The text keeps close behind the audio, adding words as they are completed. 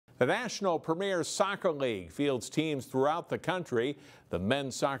The National Premier Soccer League fields teams throughout the country. The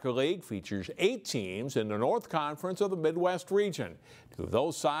Men's Soccer League features 8 teams in the North Conference of the Midwest region. 2 of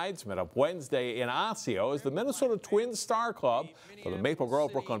those sides met up Wednesday in Osseo as the Minnesota Twins Star Club for the Maple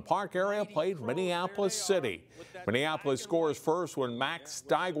Grove Brooklyn Park area played Minneapolis City. Minneapolis scores first when Max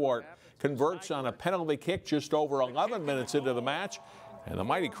Steigwardt converts on a penalty kick just over 11 minutes into the match, and the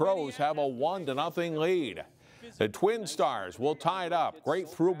Mighty Crows have a 1-0 lead. The Twin Stars will tie it up. Great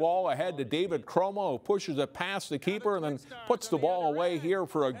through ball ahead to David Kromah, who pushes it past the keeper and then puts the ball away here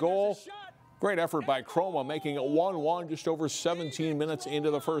for a goal. Great effort by Kromah, making it 1-1 just over 17 minutes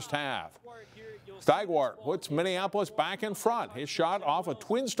into the first half. Steigwardt puts Minneapolis back in front. His shot off a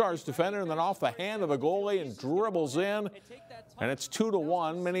Twin Stars defender and then off the hand of the goalie and dribbles in. And it's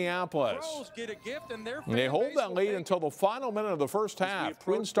 2-1 Minneapolis. They hold that lead until the final minute of the first half.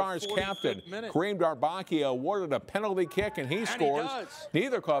 Twin Stars captain Kareem Darbaki awarded a penalty kick and he scores.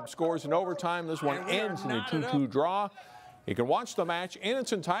 Neither club scores in overtime. This one ends in a 2-2 draw. You can watch the match in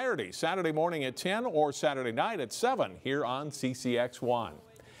its entirety Saturday morning at 10 or Saturday night at 7 here on CCX1.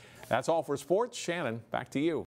 That's all for sports. Shannon, back to you.